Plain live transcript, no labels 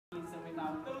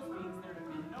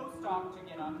beanstalk to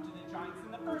get up to the giants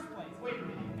in the first place. Wait a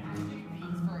minute, magic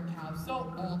beans for a cow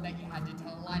so old that you had to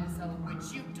tell a lie to sell it,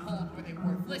 which you told were they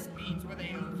worthless beans, were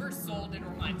they oversold and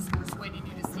romance persuaded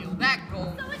you to steal that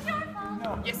gold. So it's your fault.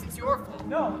 No. Yes, it's your fault.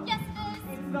 No. Yes, it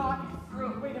is. It's not. It's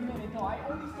true. Wait a minute. No, I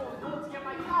only stole gold to get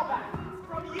my cow back. It's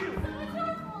from you. So it's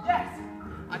your fault. Yes.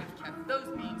 I'd have kept those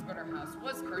beans, but our house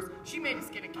was cursed. She made us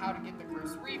get a cow to get the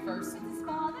curse reversed. It's his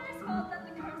father's fault that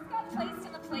the curse got placed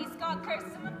and the place got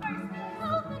cursed in the first place.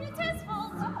 Oh, but it's his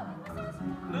fault. Oh, it was his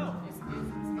fault. No. It's his.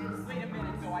 Wait a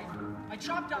minute. No, I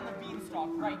chopped down the beanstalk.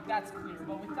 Right. That's clear.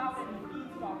 But without any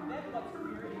beanstalk, then what's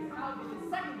clear is how did the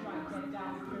second giant get it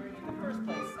down here in the first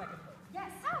place? Second place.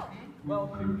 Yes, how?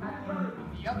 Well, you had the other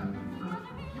bean. The other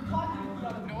bean. You caught it with the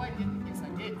other bean. No, I didn't. Yes, I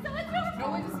did. So it's your No,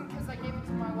 fault. it isn't, because I gave it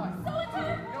to my wife. So it's her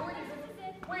fault. No, it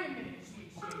isn't. Wait a minute,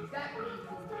 Shades. That means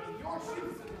your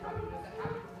shoes are the one who doesn't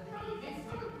have to the bean.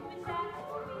 It's you. But Dad,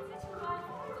 it means that you got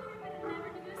it. So we better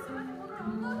never do so I will go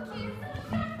look here. So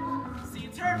it's her fault. See,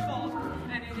 it's her fault,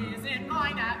 and it isn't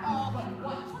mine at all. But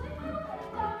what? Well, then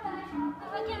how could I go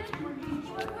back again?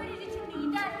 You acquitted it to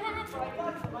me, Dad, and it's My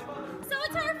mother. so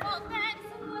it's her fault then.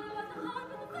 So what about the harm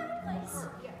in the third place?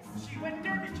 Yes. She went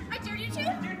dirty to I dirtied you?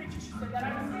 dirty to. She said that I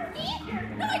was scared.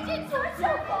 Me? No, I didn't. So it's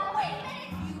your fault. Wait a minute.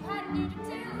 You had dirty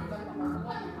too.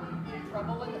 In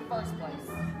trouble in the first place.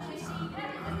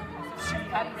 She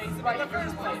had raised it in the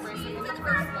first place. In the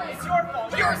first place. It's your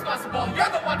fault. You're responsible.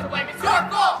 You're the one to blame. It's your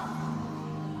fault.